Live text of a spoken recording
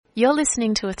You're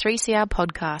listening to a 3CR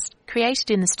podcast created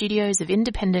in the studios of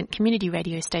independent community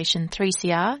radio station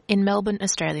 3CR in Melbourne,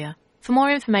 Australia. For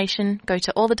more information, go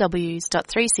to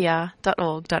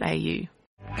allthews.3cr.org.au.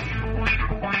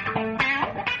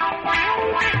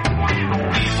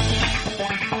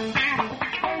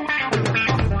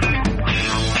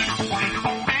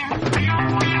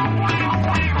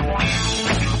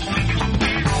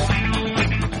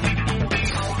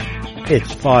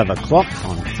 It's 5 o'clock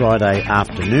on Friday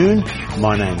afternoon.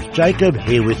 My name's Jacob,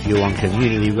 here with you on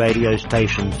community radio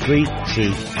station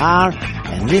 3CR,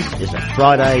 and this is a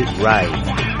Friday Rave.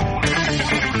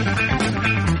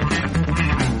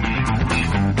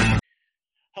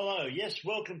 Hello, yes,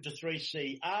 welcome to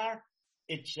 3CR.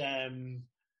 It's,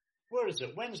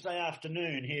 Wednesday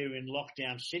afternoon here in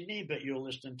lockdown Sydney, but you're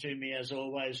listening to me as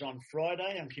always on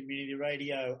Friday on community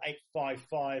radio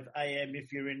 855 AM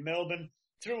if you're in Melbourne.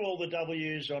 Through all the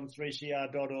W's on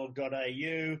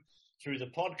 3cr.org.au, through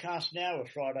the podcast now, a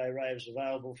Friday Rave's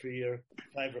available for your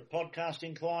favourite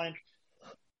podcasting client,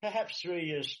 perhaps through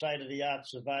your state-of-the-art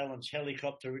surveillance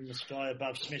helicopter in the sky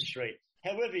above Smith Street.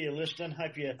 However you're listening,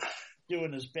 hope you're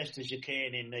doing as best as you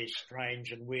can in these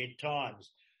strange and weird times.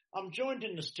 I'm joined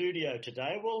in the studio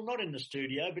today, well, not in the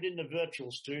studio, but in the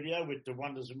virtual studio with the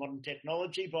wonders of modern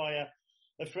technology by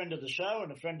a friend of the show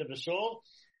and a friend of us all.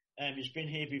 He's been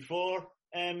here before.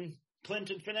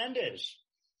 Clinton Fernandes.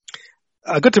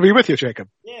 Good to be with you, Jacob.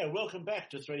 Yeah, welcome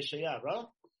back to 3CR, brother.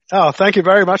 Oh, thank you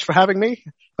very much for having me.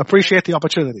 Appreciate the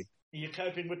opportunity. Are you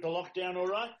coping with the lockdown all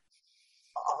right?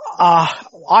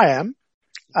 I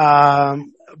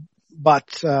am.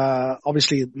 But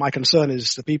obviously my concern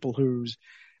is the people whose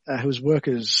work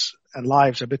is and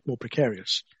lives are a bit more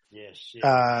precarious. Yes.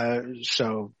 I've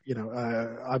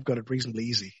got it reasonably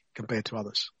easy compared to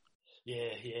others.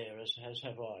 Yeah, as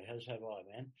have I,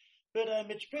 man. But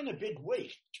it's been a big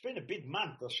week. It's been a big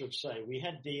month, I should say. We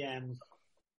had the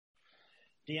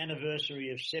anniversary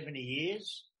of 70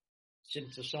 years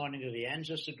since the signing of the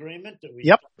ANZUS agreement that we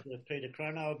talked to Peter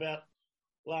Chrono about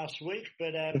last week.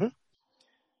 But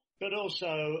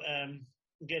also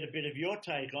get a bit of your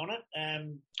take on it.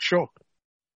 Sure.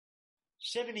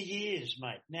 70 years,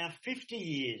 mate. Now, 50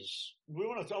 years. I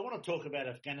want to talk about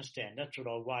Afghanistan. That's what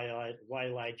I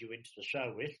waylaid you into the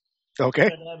show with. Okay.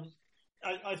 But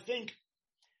I think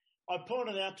I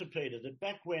pointed out to Peter that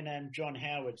back when John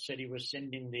Howard said he was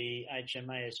sending the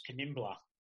HMAS Canimbla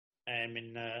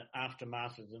in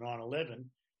aftermath of the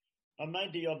 9/11, I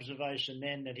made the observation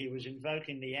then that he was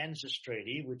invoking the ANZUS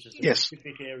Treaty, which is a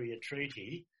Pacific Area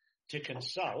Treaty, to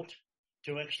consult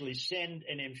to actually send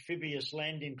an amphibious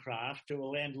landing craft to a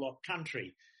landlocked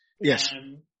country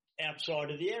outside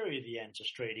of the area of the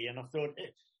ANZUS Treaty. And I thought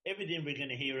everything we're going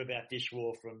to hear about this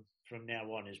war from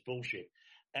now on is bullshit.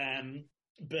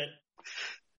 But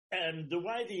the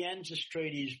way the ANZUS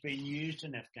Treaty has been used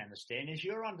in Afghanistan, is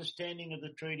your understanding of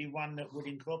the treaty one that would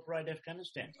incorporate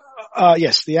Afghanistan?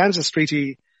 Yes, the ANZUS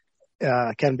Treaty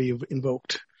can be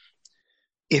invoked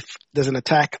if there's an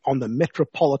attack on the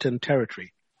metropolitan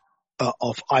territory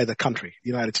of either country, the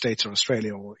United States or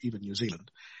Australia or even New Zealand.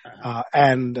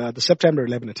 And the September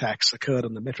 11 attacks occurred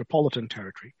on the metropolitan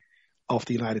territory of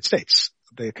the United States.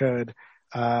 They occurred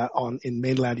in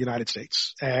mainland United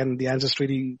States, and the ANZUS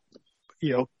Treaty,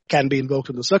 can be invoked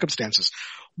in the circumstances.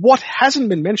 What hasn't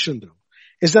been mentioned, though,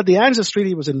 is that the ANZUS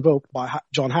Treaty was invoked by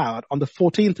John Howard on the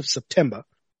 14th of September,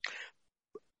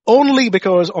 only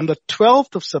because on the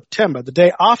 12th of September, the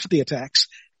day after the attacks,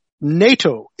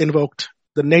 NATO invoked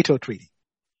the NATO treaty.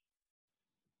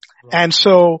 Right. And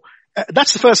so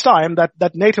that's the first time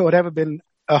that NATO had ever been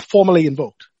formally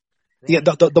invoked. Right.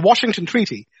 The Washington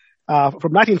Treaty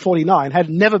from 1949 had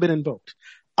never been invoked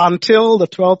until the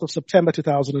 12th of September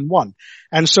 2001.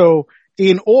 And so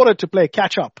in order to play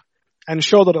catch up and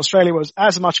show that Australia was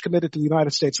as much committed to the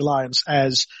United States alliance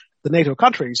as the NATO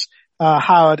countries,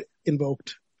 Howard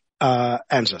invoked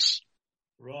ANZUS.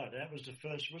 Right, that was the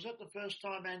first. Was that the first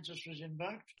time ANZUS was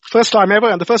invoked? First time ever,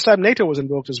 and the first time NATO was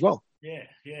invoked as well. Yeah.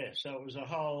 So it was a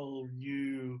whole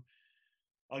new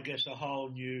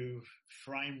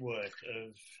framework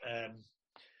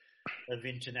of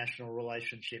international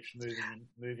relationships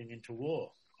moving into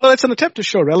war. Well, it's an attempt to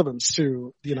show relevance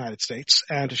to the United States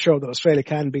and to show that Australia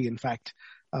can be, in fact,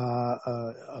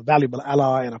 a valuable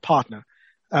ally and a partner.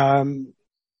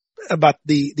 But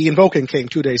the invoking came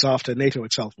 2 days after NATO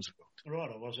itself was invoked.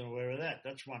 Right, I wasn't aware of that.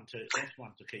 That's one to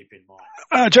keep in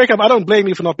mind. Jacob, I don't blame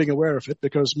you for not being aware of it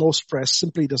because most press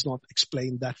simply does not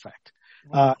explain that fact.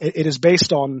 It is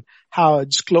based on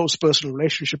Howard's close personal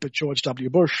relationship with George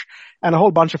W. Bush and a whole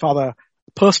bunch of other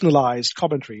personalized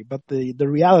commentary. But the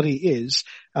reality is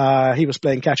he was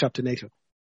playing catch up to NATO.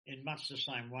 in much the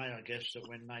same way, I guess, that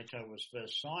when NATO was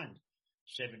first signed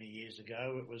 70 years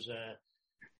ago, it was a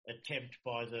attempt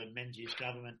by the Menzies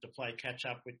government to play catch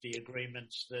up with the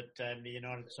agreements that the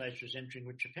United States was entering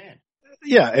with Japan.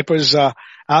 Yeah, it was,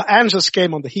 ANZUS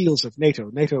came on the heels of NATO.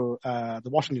 NATO,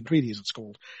 the Washington Treaty, as it's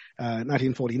called,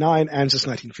 1949, ANZUS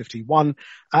 1951,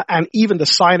 and even the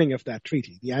signing of that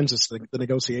treaty, the ANZUS, the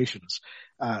negotiations,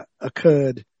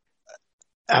 occurred,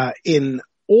 in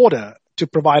order to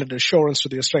provide an assurance to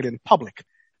the Australian public,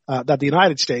 that the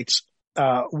United States,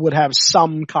 would have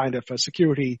some kind of a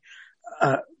security,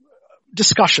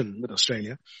 discussion with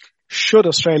Australia, should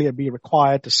Australia be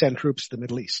required to send troops to the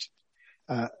Middle East.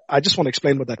 I just want to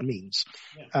explain what that means.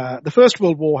 Yeah. The First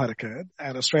World War had occurred,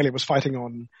 and Australia was fighting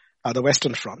on the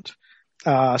Western Front.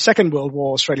 Second World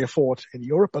War, Australia fought in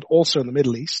Europe, but also in the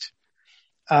Middle East.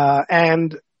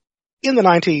 And in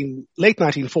the late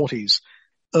 1940s,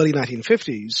 early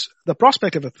 1950s, the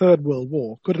prospect of a Third World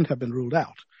War couldn't have been ruled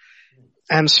out.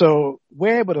 And so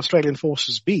where would Australian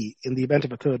forces be in the event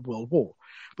of a Third World War?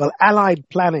 Well, Allied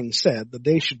planning said that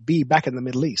they should be back in the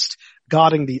Middle East,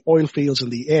 guarding the oil fields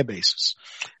and the air bases.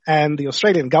 And the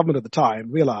Australian government at the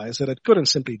time realized that it couldn't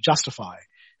simply justify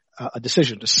a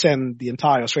decision to send the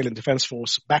entire Australian Defence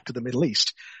Force back to the Middle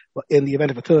East in the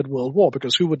event of a Third World War,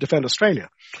 because who would defend Australia?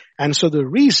 And so the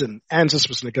reason ANZUS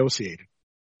was negotiated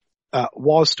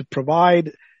was to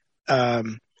provide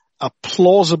a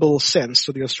plausible sense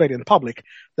to the Australian public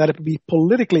that it would be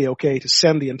politically okay to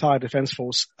send the entire Defence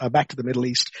Force back to the Middle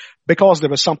East because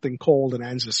there was something called an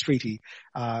ANZUS treaty,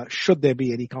 should there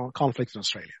be any conflict in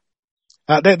Australia.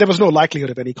 There was no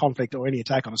likelihood of any conflict or any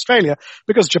attack on Australia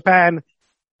because Japan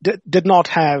did not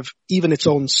have even its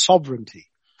own sovereignty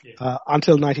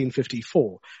until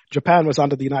 1954. Japan was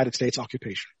under the United States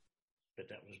occupation. But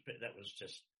that was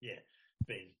just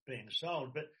being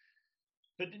sold.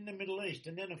 But in the Middle East,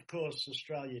 and then of course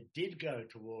Australia did go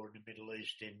to war in the Middle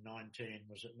East in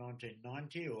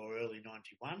 1990 or early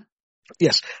 91?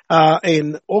 Yes,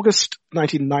 in August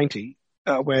 1990,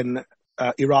 when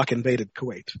Iraq invaded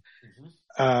Kuwait,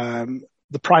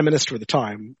 the Prime Minister at the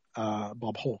time,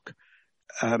 Bob Hawke,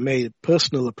 made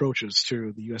personal approaches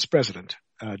to the US President,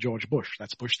 George Bush,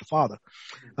 that's Bush the father,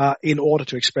 in order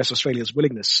to express Australia's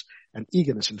willingness and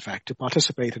eagerness, in fact, to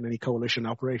participate in any coalition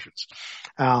operations.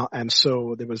 And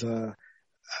so there was a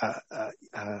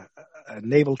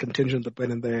naval contingent that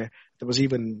went in there. There was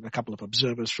even a couple of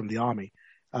observers from the army.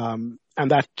 And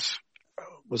that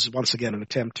was once again an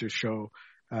attempt to show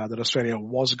that Australia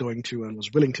was going to and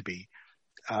was willing to be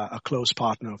a close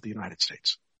partner of the United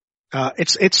States.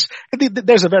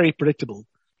 There's a very predictable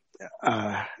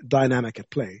dynamic at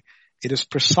play. It is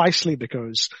precisely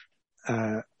because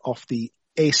of the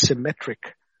asymmetric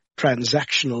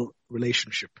transactional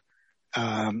relationship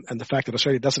and the fact that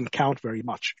Australia doesn't count very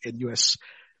much in U.S.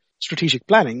 strategic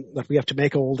planning that we have to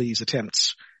make all these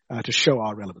attempts to show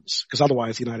our relevance, because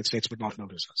otherwise the United States would not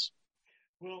notice us.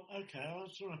 Well, okay, I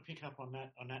just want to pick up on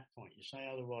that point. You say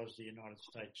otherwise the United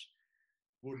States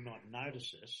would not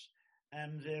notice us.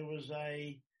 And there was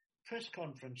a press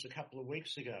conference a couple of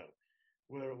weeks ago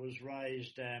where it was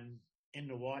raised in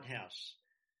the White House.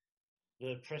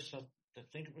 The press, I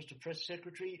think it was the press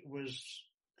secretary, was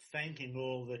thanking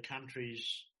all the countries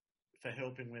for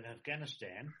helping with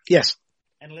Afghanistan. Yes.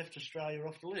 And left Australia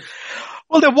off the list.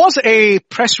 Well, there was a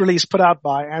press release put out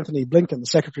by Anthony Blinken, the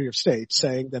Secretary of State,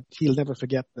 saying that he'll never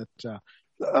forget that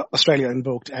Australia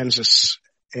invoked ANZUS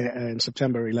in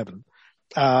September 11.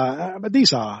 But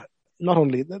these are not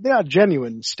only, they are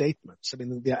genuine statements. I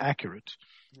mean, they are accurate,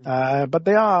 but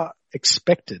they are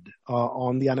expected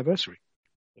on the anniversary.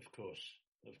 Of course.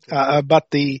 But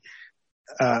the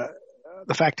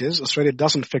fact is, Australia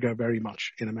doesn't figure very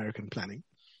much in American planning.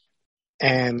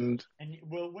 And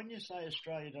well, when you say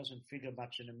Australia doesn't figure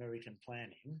much in American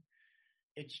planning,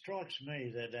 it strikes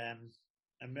me that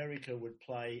America would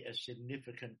play a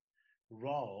significant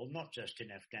role, not just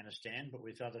in Afghanistan, but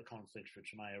with other conflicts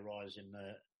which may arise in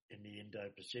the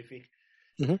Indo-Pacific,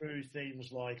 through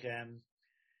things like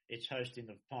its hosting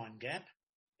of Pine Gap,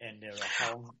 and there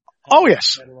are whole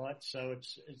satellites. So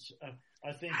it's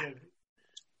I think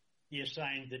you're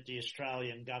saying that the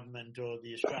Australian government or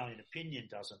the Australian opinion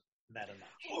doesn't matter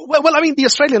much. Well, I mean, the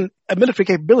Australian military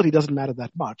capability doesn't matter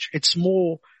that much. It's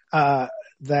more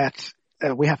that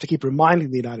we have to keep reminding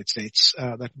the United States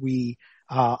that we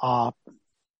are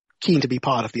keen to be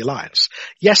part of the alliance.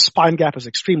 Yes, Pine Gap is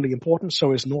extremely important.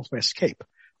 So is Northwest Cape,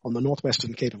 on the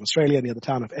northwestern Cape of Australia, near the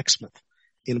town of Exmouth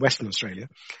in Western Australia.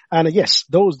 And yes,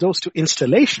 those two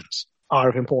installations are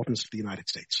of importance to the United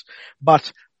States.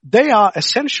 But they are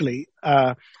essentially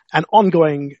an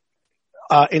ongoing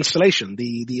installation.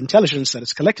 The intelligence that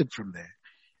is collected from there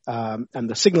and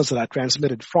the signals that are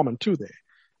transmitted from and to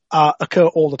there occur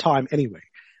all the time anyway.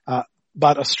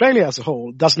 But Australia as a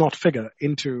whole does not figure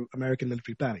into American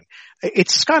military planning.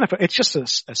 It's just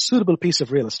a suitable piece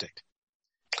of real estate.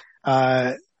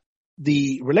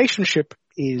 The relationship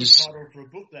is title for a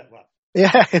book, that one.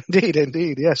 Yeah,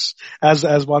 indeed, yes,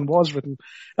 as one was written,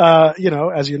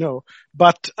 as you know.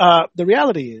 But the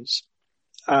reality is,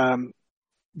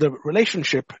 the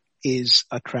relationship is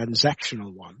a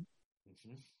transactional one.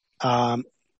 Mm-hmm.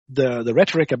 The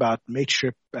rhetoric about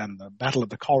mateship and the Battle of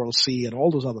the Coral Sea and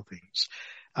all those other things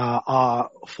are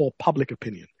for public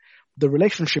opinion. The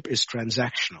relationship is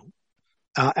transactional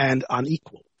and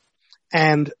unequal,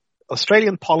 and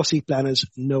Australian policy planners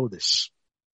know this.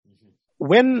 Mm-hmm.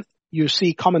 When you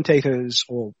see commentators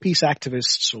or peace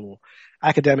activists or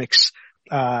academics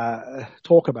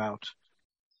talk about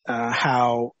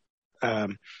how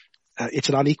it's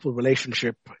an unequal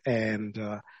relationship and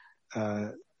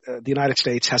the United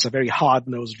States has a very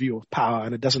hard-nosed view of power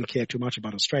and it doesn't care too much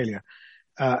about Australia.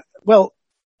 Well,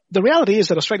 the reality is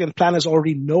that Australian planners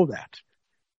already know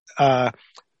that.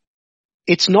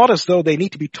 It's not as though they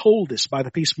need to be told this by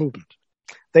the peace movement.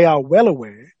 They are well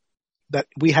aware that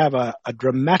we have a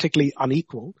dramatically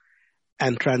unequal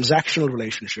and transactional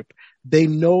relationship. They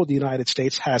know the United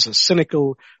States has a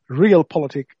cynical,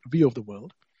 realpolitik view of the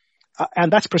world.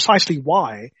 And that's precisely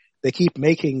why they keep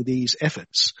making these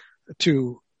efforts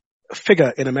to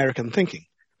figure in American thinking,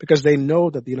 because they know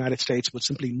that the United States would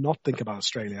simply not think about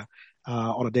Australia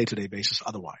on a day-to-day basis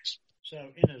otherwise. So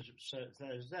in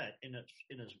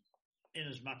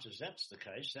as much as that's the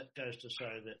case, that goes to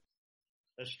show that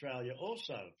Australia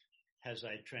also has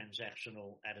a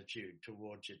transactional attitude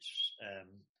towards its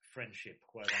friendship,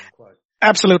 quote unquote.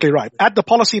 Absolutely right. At the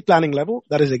policy planning level,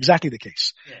 that is exactly the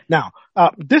case. Yeah. Now,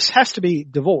 this has to be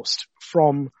divorced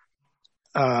from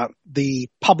the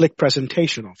public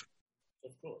presentation of it.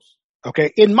 Of course.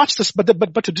 Okay. In much this, but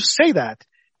to just say that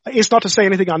is not to say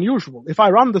anything unusual. If I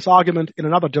run this argument in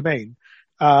another domain,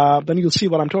 then you'll see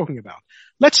what I'm talking about.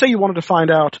 Let's say you wanted to find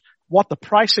out what the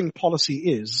pricing policy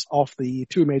is of the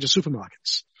two major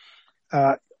supermarkets.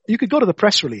 You could go to the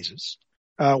press releases,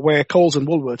 where Coles and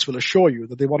Woolworths will assure you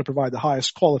that they want to provide the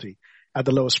highest quality at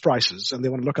the lowest prices and they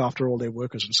want to look after all their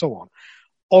workers and so on.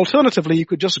 Alternatively, you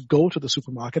could just go to the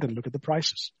supermarket and look at the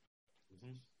prices.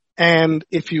 Mm-hmm. And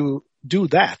if you do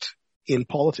that in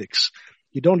politics,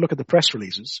 you don't look at the press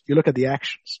releases, you look at the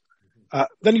actions.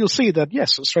 Then you'll see that,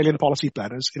 yes, Australian policy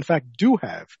planners, in fact, do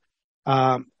have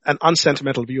an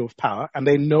unsentimental view of power, and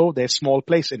they know their small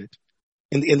place in it,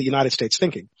 in the United States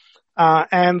thinking.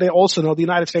 And they also know the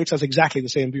United States has exactly the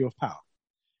same view of power.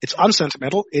 It's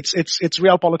unsentimental. It's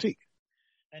realpolitik.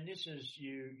 And this is,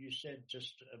 you said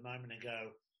just a moment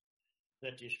ago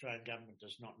that the Australian government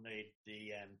does not need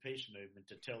the peace movement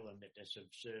to tell them that they're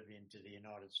subservient to the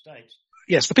United States.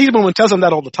 Yes, the peace movement tells them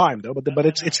that all the time, though. But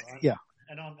it's yeah.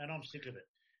 And I'm sick of it.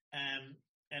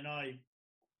 And I,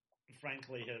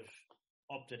 frankly, have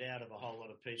opted out of a whole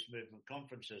lot of peace movement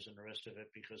conferences and the rest of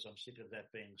it because I'm sick of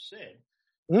that being said.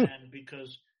 And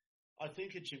because I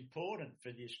think it's important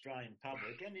for the Australian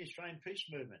public and the Australian peace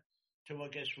movement to, I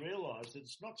guess, realise that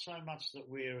it's not so much that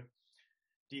we're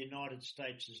the United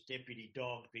States' deputy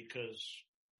dog because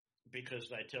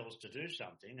they tell us to do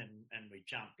something and we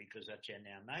jump because that's in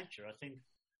our nature. I think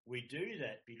we do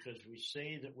that because we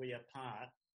see that we are part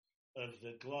of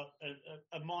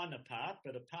a minor part,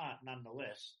 but a part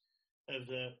nonetheless of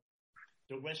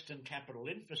the Western capital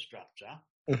infrastructure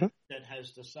that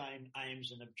has the same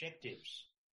aims and objectives.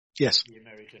 Yes. The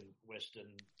American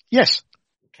Western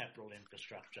capital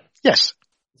infrastructure. Yes.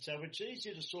 So it's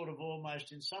easy to sort of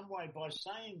almost in some way by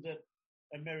saying that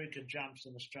America jumps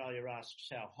and Australia asks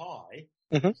how high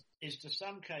is to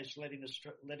some case letting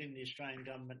the Australian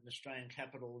government and Australian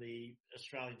capital, the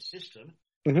Australian system,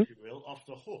 if you will, off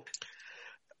the hook.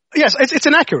 Yes, it's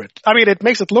inaccurate. I mean, it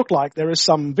makes it look like there is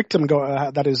some victim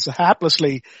that is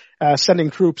haplessly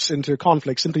sending troops into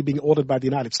conflict simply being ordered by the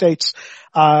United States.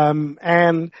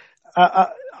 And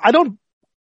I don't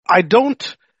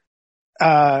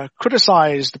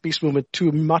criticize the peace movement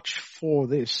too much for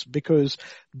this because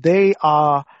they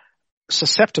are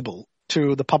susceptible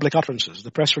to the public utterances,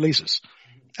 the press releases.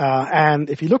 And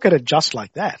if you look at it just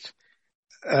like that,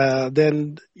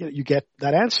 then you get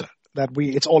that answer that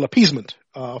it's all appeasement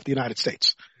of the United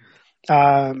States.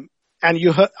 And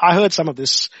I heard some of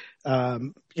this,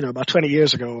 about 20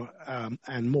 years ago,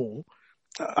 and more,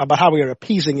 about how we are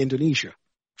appeasing Indonesia,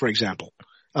 for example,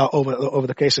 over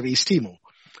the case of East Timor.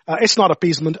 It's not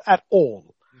appeasement at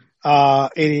all.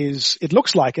 It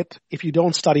looks like it if you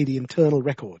don't study the internal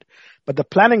record, but the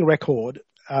planning record,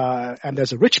 and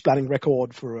there's a rich planning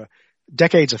record for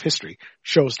decades of history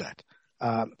shows that.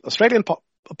 Australian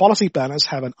policy planners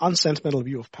have an unsentimental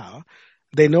view of power.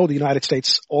 They know the United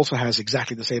States also has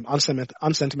exactly the same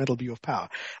unsentimental view of power.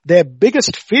 Their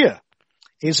biggest fear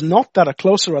is not that a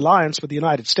closer alliance with the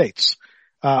United States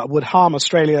would harm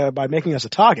Australia by making us a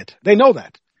target. They know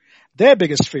that. Their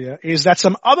biggest fear is that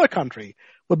some other country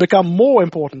would become more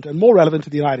important and more relevant to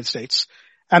the United States,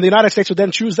 and the United States would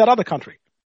then choose that other country.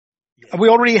 Yeah. We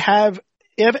already have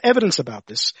evidence about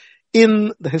this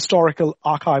in the historical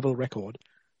archival record,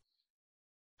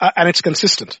 and it's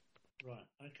consistent. Right.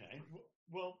 Okay.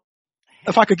 Well,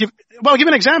 if I could give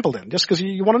an example then, just because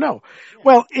you want to know. Yeah.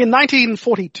 Well, in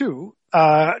 1942,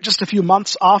 just a few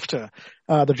months after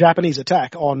the Japanese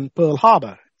attack on Pearl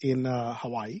Harbor in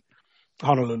Hawaii,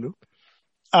 Honolulu,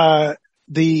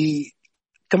 the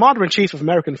Commander-in-Chief of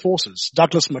American Forces,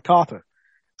 Douglas MacArthur,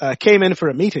 came in for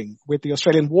a meeting with the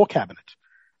Australian War Cabinet,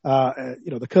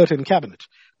 the Curtin Cabinet.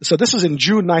 So this is in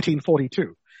June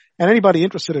 1942. And anybody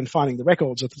interested in finding the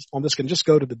records on this can just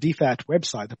go to the DFAT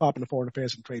website, Department of Foreign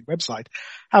Affairs and Trade website,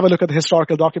 have a look at the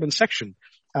historical documents section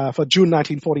for June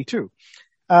 1942.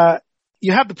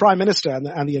 You have the Prime Minister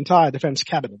and the entire Defence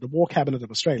Cabinet, the War Cabinet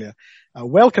of Australia,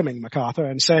 welcoming MacArthur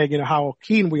and saying, how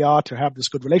keen we are to have this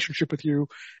good relationship with you,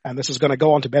 and this is going to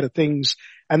go on to better things.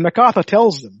 And MacArthur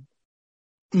tells them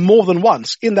more than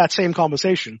once in that same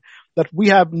conversation that we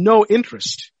have no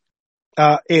interest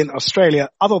in Australia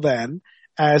other than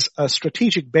as a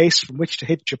strategic base from which to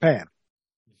hit Japan.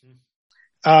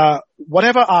 Mm-hmm.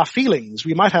 Whatever our feelings,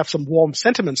 we might have some warm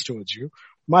sentiments towards you,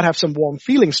 might have some warm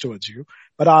feelings towards you,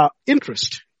 but our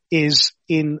interest is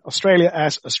in Australia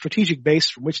as a strategic base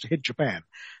from which to hit Japan,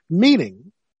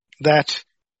 meaning that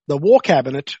the War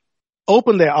Cabinet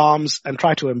opened their arms and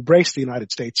tried to embrace the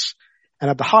United States, and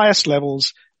at the highest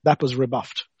levels, that was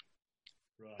rebuffed.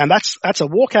 Right. And that's a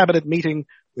War Cabinet meeting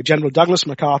with General Douglas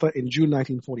MacArthur in June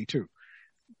 1942.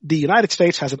 The United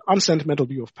States has an unsentimental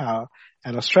view of power,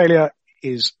 and Australia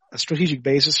is a strategic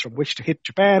basis from which to hit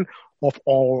Japan,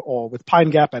 or with Pine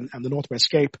Gap and the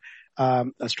Northwest Cape, a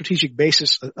strategic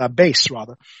base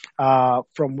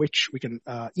from which we can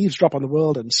eavesdrop on the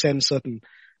world and send certain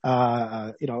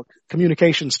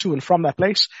communications to and from that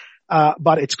place.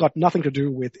 But it's got nothing to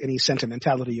do with any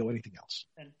sentimentality or anything else.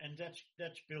 And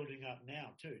that's building up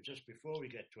now too. Just before we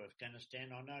get to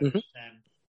Afghanistan, I noticed,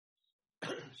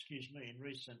 excuse me, in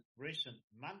recent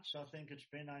months, I think it's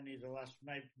been only the last,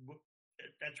 maybe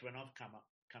that's when I've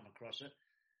come across it.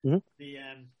 Mm-hmm.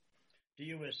 The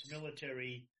US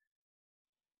military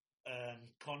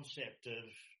concept of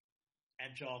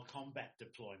agile combat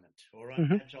deployment or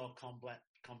agile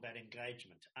combat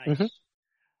engagement, ACE. Mm-hmm.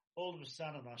 All of a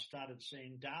sudden, I started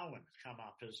seeing Darwin come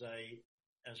up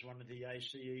as one of the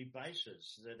ACE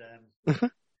bases that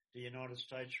the United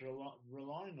States are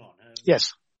relying on.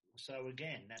 Yes. So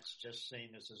again, that's just seen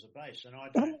as a base, and I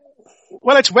don't.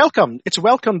 Well, it's welcomed. It's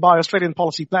welcomed by Australian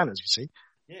policy planners. You see.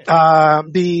 Yeah. I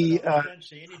don't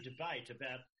see any debate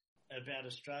about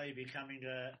Australia becoming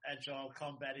an agile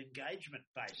combat engagement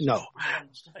base. No. In the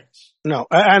United States. No,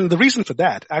 and the reason for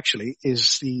that actually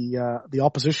is the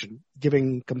opposition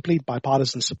giving complete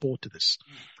bipartisan support to this.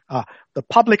 The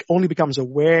public only becomes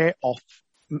aware of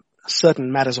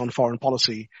certain matters on foreign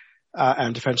policy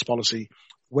and defense policy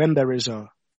when there is a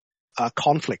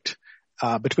conflict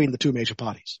between the two major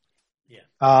parties.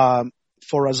 Yeah.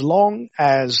 For as long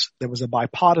as there was a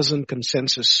bipartisan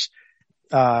consensus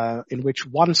in which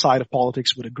one side of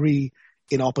politics would agree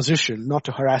in opposition not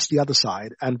to harass the other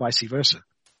side and vice versa,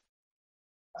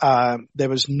 there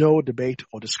was no debate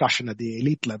or discussion at the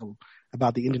elite level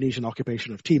about the Indonesian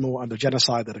occupation of Timor and the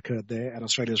genocide that occurred there and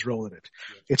Australia's role in it.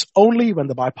 Yes. It's only when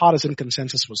the bipartisan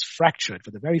consensus was fractured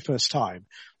for the very first time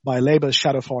by Labour's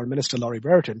Shadow Foreign Minister Laurie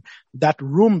Brereton that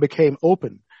room became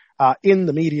open in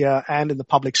the media and in the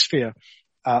public sphere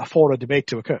for a debate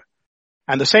to occur.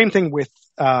 And the same thing with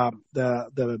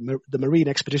the Marine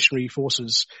Expeditionary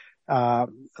Forces,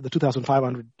 the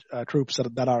 2,500 troops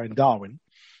that are in Darwin.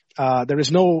 There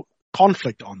is no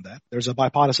conflict on that. There's a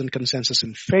bipartisan consensus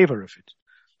in favor of it.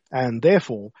 And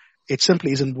therefore, it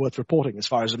simply isn't worth reporting as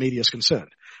far as the media is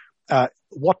concerned.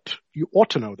 What you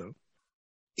ought to know, though,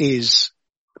 is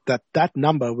that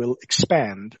number will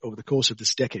expand over the course of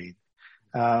this decade.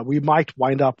 We might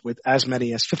wind up with as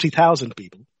many as 50,000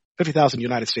 people, 50,000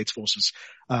 United States forces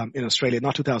in Australia,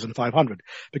 not 2,500,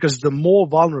 because the more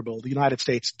vulnerable the United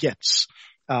States gets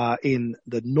in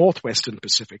the northwestern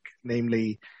Pacific,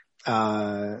 namely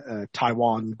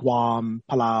Taiwan, Guam,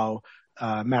 Palau,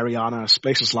 Marianas,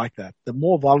 places like that, the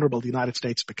more vulnerable the United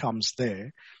States becomes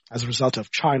there as a result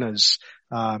of China's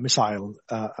missile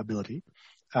ability,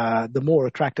 the more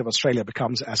attractive Australia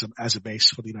becomes as a base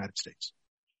for the United States.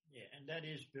 Yeah, and that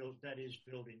is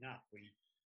building up.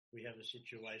 We have a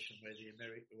situation where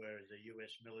the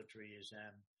US military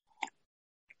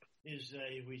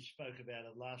we spoke about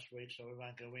it last week, so we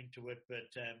won't go into it, but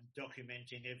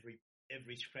documenting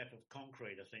every scrap of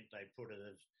concrete, I think they put it,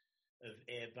 of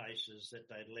air bases that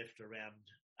they'd left around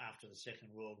after the Second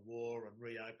World War, and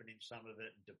reopening some of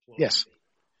it and deploying. Yes.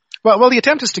 Well, the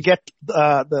attempt is to get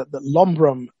the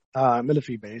Lombrum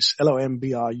military base,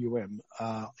 LOMBRUM,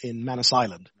 in Manus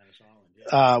Island,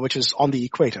 which is on the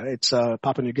equator. It's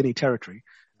Papua New Guinea territory,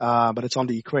 but it's on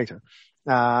the equator.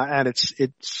 And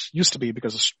it's used to be,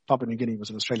 because Papua New Guinea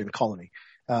was an Australian colony,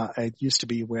 it used to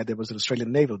be where there was an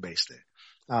Australian naval base there.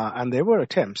 And there were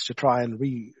attempts to try and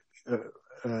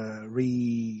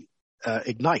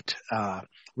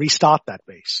restart that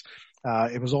base.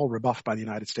 It was all rebuffed by the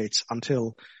United States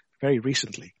until very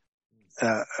recently,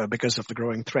 because of the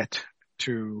growing threat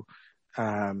to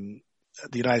the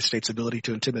United States' ability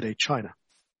to intimidate China.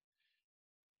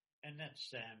 And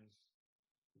that's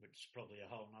it's probably a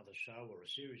whole other show or a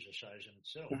series of shows in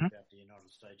itself about the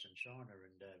United States and China,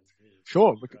 and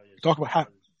sure, we can talk about how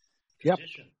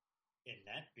position in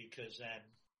that, because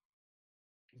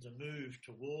the move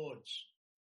towards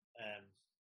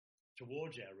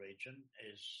our region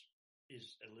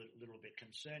is a little bit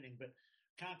concerning, but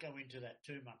can't go into that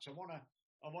too much. I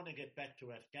want to get back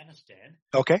to Afghanistan.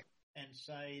 Okay. And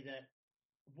say that,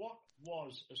 what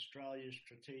was Australia's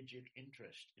strategic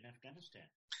interest in Afghanistan?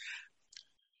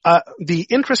 The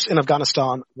interest in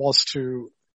Afghanistan was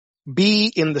to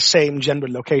be in the same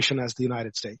general location as the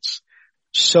United States,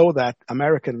 so that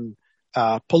American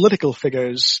political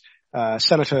figures,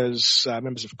 senators,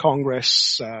 members of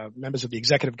Congress, members of the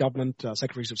executive government,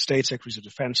 secretaries of state, secretaries of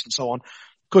defense, and so on,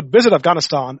 could visit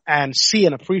Afghanistan and see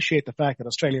and appreciate the fact that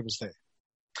Australia was there.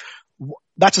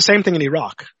 That's the same thing in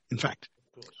Iraq, in fact.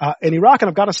 In Iraq and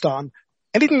Afghanistan,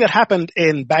 anything that happened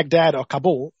in Baghdad or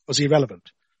Kabul was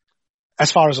irrelevant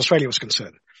as far as Australia was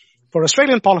concerned. For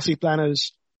Australian policy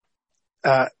planners,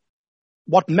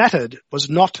 what mattered was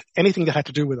not anything that had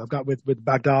to do with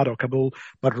Baghdad or Kabul,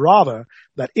 but rather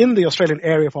that in the Australian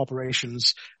area of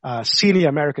operations, senior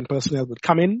American personnel would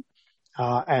come in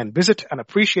and visit and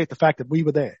appreciate the fact that we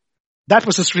were there. That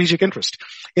was the strategic interest.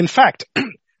 In fact,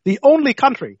 the only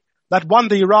country that won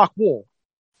the Iraq War,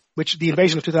 which the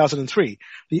invasion of 2003,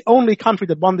 the only country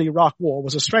that won the Iraq War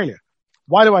was Australia.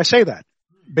 Why do I say that?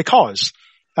 Because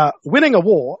winning a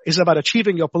war is about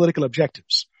achieving your political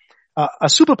objectives. A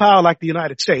superpower like the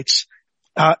United States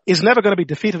is never going to be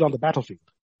defeated on the battlefield.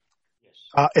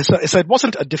 So it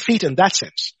wasn't a defeat in that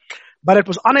sense, but it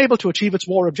was unable to achieve its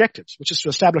war objectives, which is to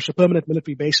establish a permanent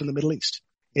military base in the Middle East,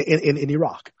 in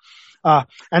Iraq.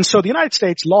 And so the United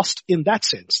States lost in that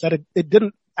sense, that it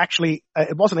didn't actually,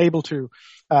 it wasn't able to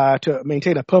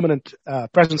maintain a permanent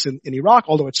presence in Iraq,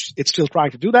 although it's still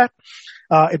trying to do that.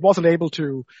 It wasn't able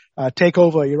to take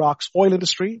over Iraq's oil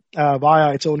industry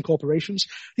via its own corporations.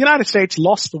 The United States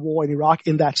lost the war in Iraq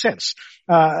in that sense.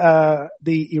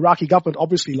 The Iraqi government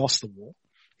obviously lost the war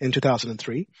in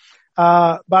 2003.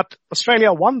 But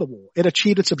Australia won the war. It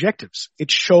achieved its objectives.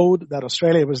 It showed that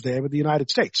Australia was there with the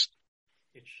United States.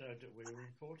 It showed that we were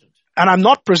important. And I'm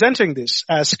not presenting this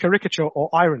as caricature or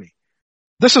irony.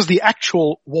 This is the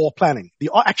actual war planning.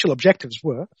 The actual objectives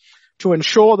were to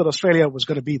ensure that Australia was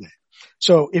going to be there.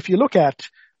 So if you look at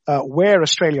where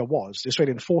Australia was, the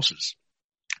Australian forces,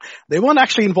 they weren't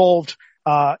actually involved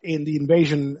in the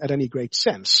invasion at any great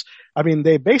sense. I mean,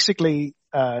 they basically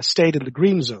stayed in the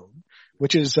Green Zone,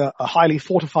 which is a highly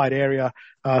fortified area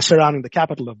surrounding the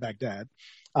capital of Baghdad.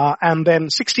 And then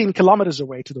 16 kilometers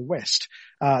away to the west,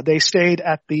 they stayed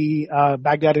at the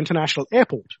Baghdad International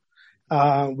Airport.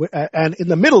 And in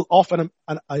the middle of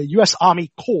a U.S.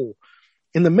 Army Corps,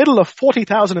 in the middle of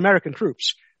 40,000 American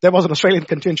troops, there was an Australian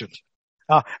contingent.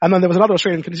 And then there was another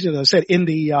Australian contingent, as I said, in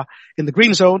the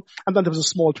Green Zone. And then there was a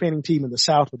small training team in the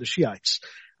south with the Shiites.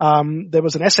 There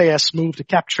was an SAS move to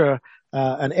capture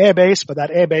an airbase, but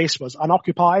that airbase was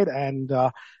unoccupied, and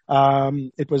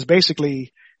it was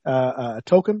basically a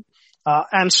token.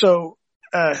 And so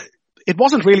it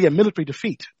wasn't really a military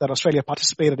defeat that Australia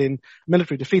participated in,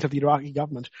 military defeat of the Iraqi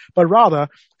government, but rather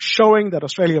showing that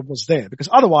Australia was there, because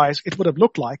otherwise it would have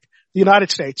looked like the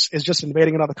United States is just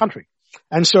invading another country.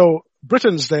 And so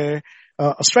Britain's there,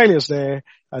 Australia's there,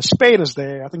 Spain is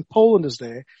there, I think Poland is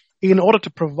there, in order to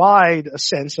provide a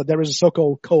sense that there is a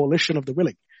so-called coalition of the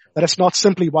willing, that it's not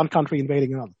simply one country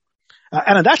invading another.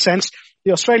 And in that sense,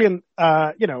 the Australian,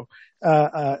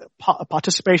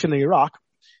 participation in Iraq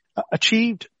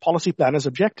achieved policy planners'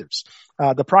 objectives.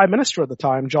 The Prime Minister at the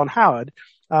time, John Howard,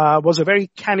 was a very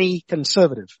canny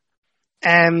conservative.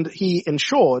 And he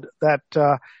ensured that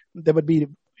there would be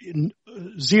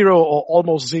zero or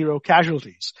almost zero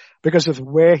casualties because of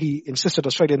where he insisted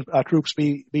Australian troops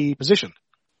be positioned.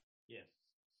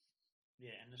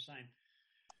 Yeah, and the same,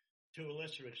 to a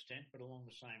lesser extent, but along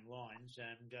the same lines,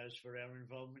 goes for our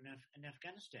involvement in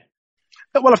Afghanistan.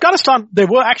 Well, Afghanistan, there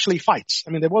were actually fights.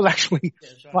 I mean, there was actually... Yeah,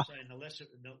 so I'm saying the lesser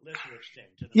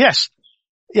extent. Yes.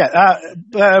 Yeah.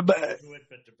 But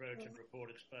the Brereton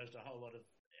report exposed a whole lot of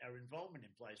our involvement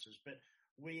in places. But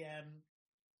we...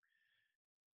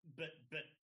 But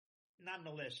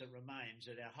nonetheless, it remains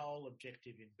that our whole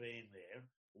objective in being there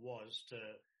was to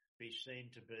be seen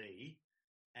to be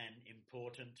an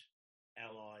important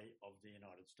ally of the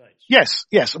United States.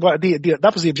 Yes. Well,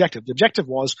 that was the objective. The objective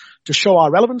was to show our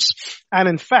relevance, and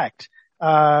in fact,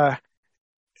 our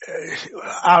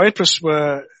interests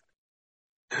were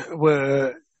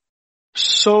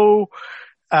so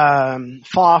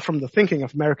far from the thinking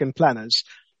of American planners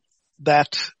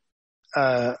that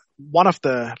one of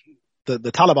the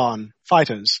Taliban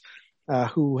fighters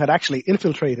who had actually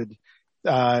infiltrated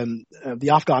the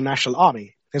Afghan National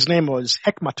Army, his name was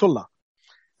Hekmatullah.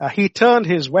 He turned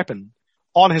his weapon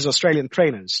on his Australian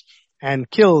trainers and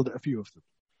killed a few of them.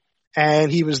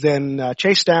 And he was then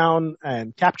chased down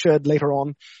and captured later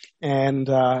on, and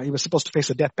he was supposed to face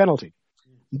a death penalty.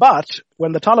 But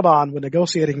when the Taliban were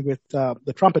negotiating with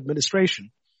the Trump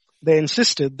administration, they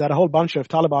insisted that a whole bunch of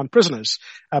Taliban prisoners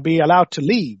be allowed to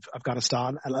leave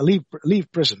Afghanistan and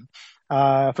leave prison,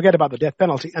 forget about the death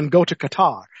penalty, and go to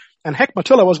Qatar. And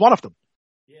Hekmatullah was one of them.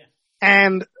 Yeah.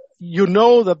 And you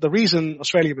know that the reason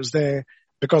Australia was there,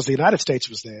 because the United States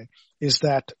was there, is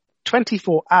that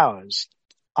 24 hours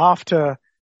after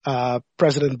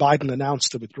President Biden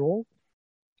announced the withdrawal,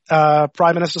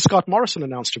 Prime Minister Scott Morrison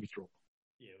announced a withdrawal.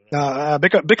 Yeah,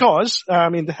 because, I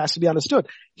mean, it has to be understood,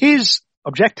 his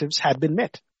objectives had been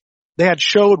met. They had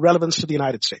showed relevance to the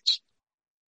United States.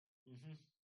 Mm-hmm.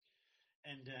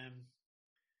 And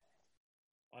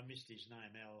I missed his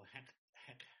name,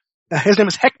 His name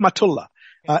is Hekmatullah.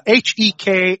 Hekmatullah.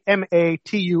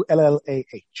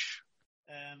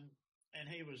 And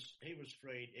he was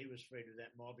freed. He was freed of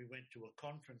that mob. He went to a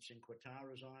conference in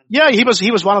Qatar, as I understand. Yeah,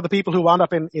 he was one of the people who wound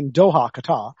up in Doha,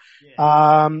 Qatar.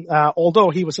 Yeah. Although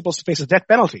he was supposed to face a death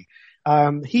penalty,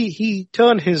 he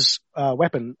turned his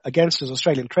weapon against his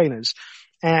Australian trainers,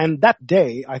 and that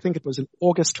day, I think it was in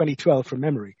August 2012 from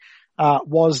memory,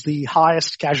 was the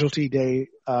highest casualty day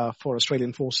for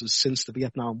Australian forces since the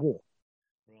Vietnam War.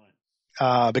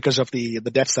 Right. Because of the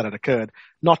deaths that had occurred,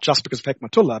 not just because of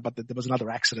Hekmatullah, but there was another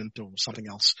accident or something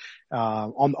else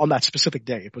on that specific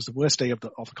day. It was the worst day of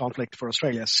the conflict for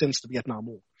Australia since the Vietnam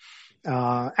War,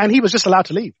 and he was just allowed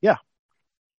to leave. Yeah.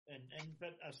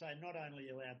 But I say not only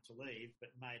allowed to leave, but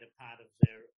made a part of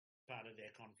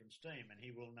their conference team, and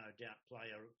he will no doubt play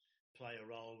a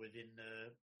role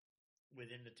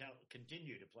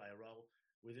continue to play a role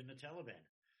within the Taliban.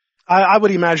 I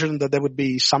would imagine that there would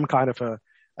be some kind of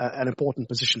an important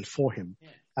position for him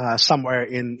somewhere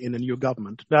in a new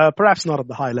government, perhaps not at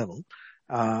the high level,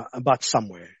 but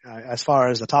somewhere. As far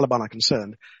as the Taliban are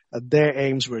concerned, their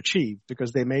aims were achieved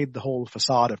because they made the whole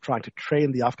facade of trying to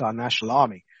train the Afghan National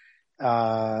Army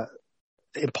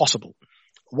impossible.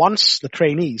 Once the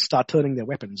trainees start turning their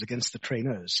weapons against the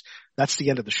trainers, that's the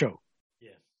end of the show.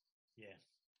 Yeah.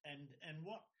 And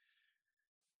what,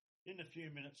 in the few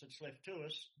minutes that's left to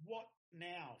us, what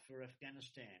now for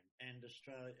Afghanistan and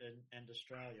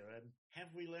Australia?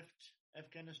 Have we left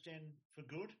Afghanistan for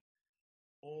good,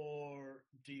 or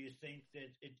do you think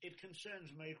that it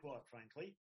concerns me, quite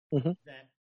frankly, that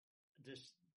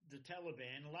the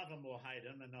Taliban, love them or hate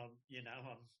them, and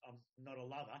I'm not a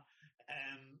lover,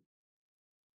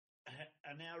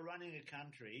 are now running a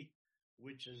country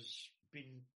which has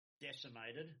been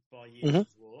decimated by years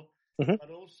of war, but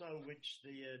also which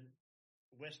the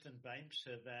Western banks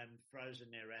have frozen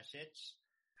their assets.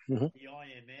 The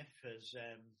IMF has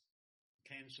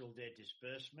cancelled their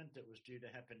disbursement that was due to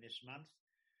happen this month.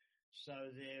 So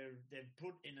they've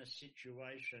put in a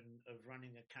situation of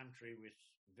running a country with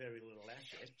very little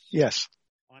assets. Yes.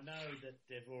 I know that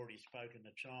they've already spoken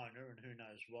to China, and who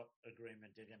knows what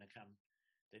agreement they're going to come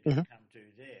to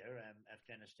there.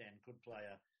 Afghanistan could play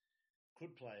a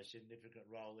significant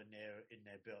role in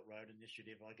their Belt Road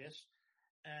initiative, I guess.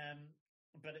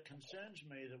 But it concerns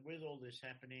me that with all this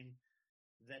happening,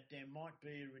 that there might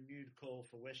be a renewed call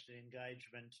for Western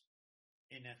engagement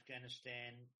in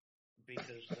Afghanistan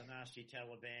because the nasty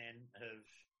Taliban have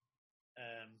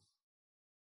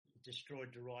destroyed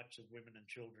the rights of women and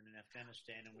children in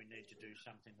Afghanistan, and we need to do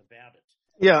something about it.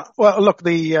 Yeah. Well, look,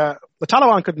 the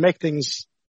Taliban could make things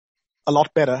a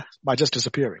lot better by just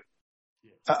disappearing.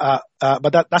 But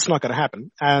that's not going to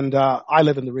happen. And I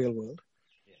live in the real world,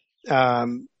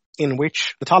 in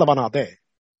which the Taliban are there.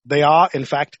 They are, in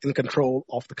fact, in control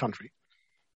of the country.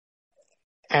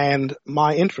 And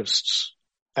my interests,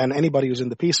 and anybody who's in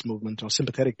the peace movement or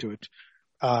sympathetic to it,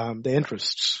 their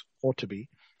interests ought to be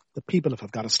the people of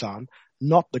Afghanistan,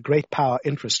 not the great power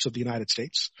interests of the United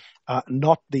States,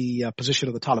 not the position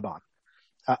of the Taliban.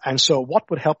 And so what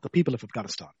would help the people of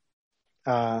Afghanistan?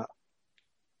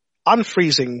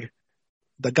 Unfreezing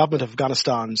the government of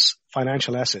Afghanistan's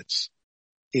financial assets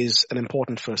is an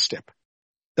important first step.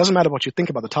 Doesn't matter what you think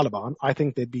about the Taliban. I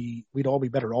think we'd all be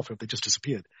better off if they just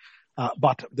disappeared.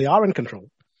 But they are in control.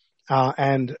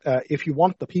 And if you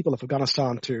want the people of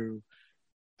Afghanistan to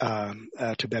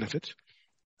benefit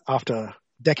after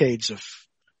decades of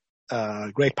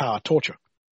great power torture,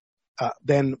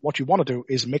 then what you want to do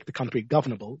is make the country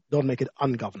governable. Don't make it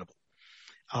ungovernable.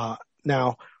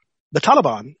 Now, the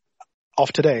Taliban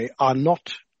of today are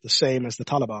not the same as the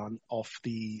Taliban of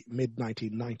the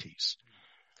mid-1990s.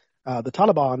 The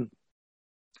Taliban,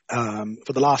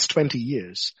 for the last 20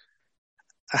 years,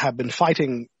 have been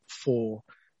fighting for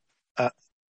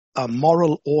a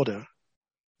moral order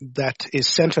that is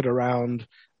centered around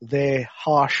their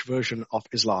harsh version of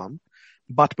Islam,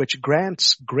 but which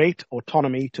grants great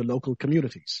autonomy to local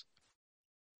communities.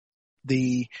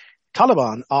 The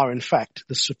Taliban are, in fact,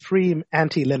 the supreme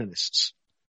anti-Leninists.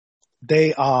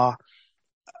 They are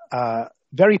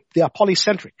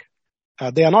polycentric.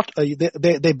 They are not.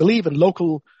 They believe in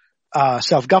local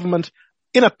self-government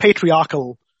in a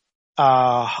patriarchal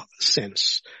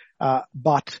sense,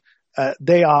 but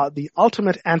they are the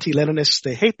ultimate anti-Leninists.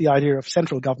 They hate the idea of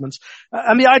central governments,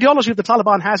 and the ideology of the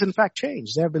Taliban has, in fact,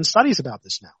 changed. There have been studies about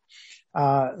this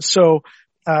now. So,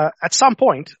 at some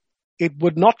point, it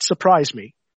would not surprise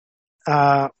me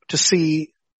to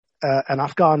see an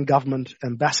Afghan government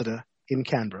ambassador in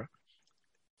Canberra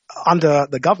under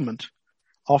the government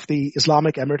of the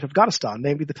Islamic Emirate of Afghanistan,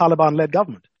 namely the Taliban-led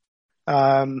government.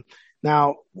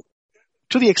 Now,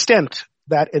 to the extent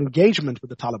that engagement with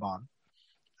the Taliban,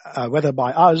 whether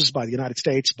by us, by the United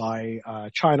States, by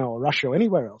China or Russia or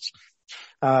anywhere else,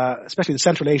 especially the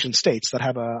Central Asian states that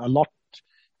have a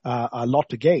lot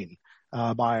to gain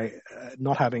by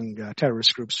not having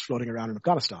terrorist groups floating around in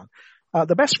Afghanistan,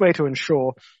 the best way to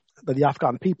ensure that the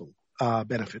Afghan people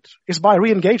benefit is by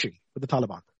re-engaging with the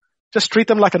Taliban. Just treat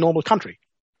them like a normal country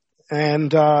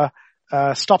and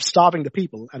stop starving the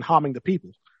people and harming the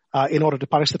people in order to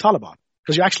punish the Taliban,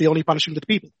 because you're actually only punishing the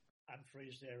people.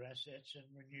 Unfreeze their assets and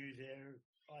renew their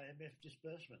IMF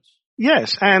disbursements.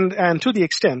 Yes, and to the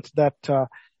extent that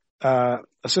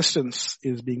assistance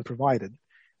is being provided,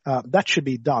 that should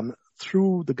be done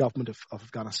through the government of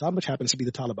Afghanistan, which happens to be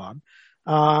the Taliban,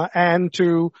 and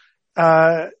to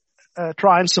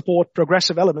try and support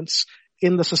progressive elements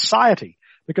in the society,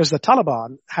 because the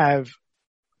Taliban have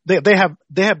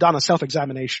done a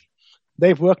self-examination.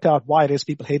 They've worked out why it is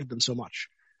people hated them so much.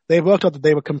 They've worked out that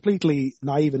they were completely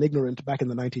naive and ignorant back in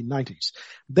the 1990s.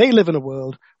 They live in a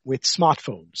world with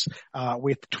smartphones,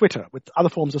 with Twitter, with other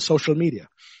forms of social media.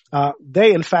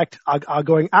 They, in fact, are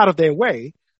going out of their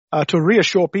way to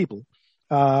reassure people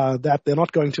that they're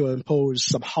not going to impose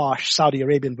some harsh Saudi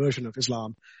Arabian version of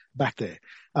Islam back there.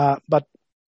 But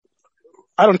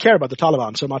I don't care about the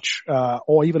Taliban so much,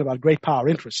 or even about great power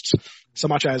interests, so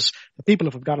much as the people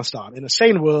of Afghanistan. In a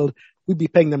sane world, we'd be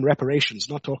paying them reparations,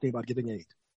 not talking about giving aid.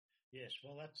 Yes,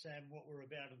 well, that's what we're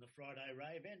about in the Friday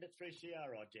Rave and at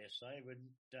 3CR, I dare say. We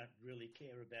don't really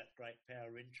care about great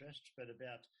power interests, but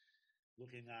about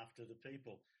looking after the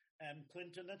people.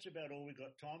 Clinton, that's about all we've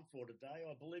got time for today.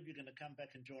 I believe you're going to come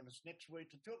back and join us next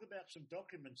week to talk about some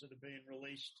documents that are being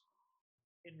released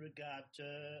in regard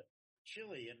to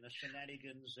Chile and the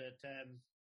shenanigans that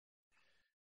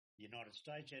the United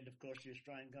States and, of course, the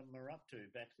Australian government are up to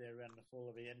back there around the fall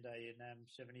of Allende in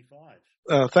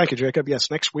 75. Thank you, Jacob.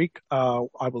 Yes, next week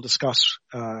I will discuss,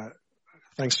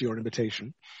 thanks to your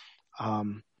invitation,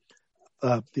 the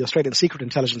Australian Secret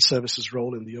Intelligence Service's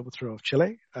role in the overthrow of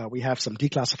Chile. We have some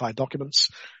declassified documents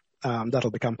that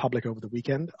will become public over the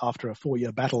weekend after a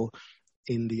 4-year battle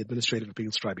in the Administrative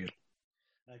Appeals Tribunal.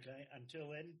 Okay, until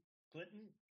then, Clinton,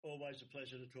 always a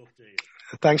pleasure to talk to you.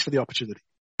 Thanks for the opportunity.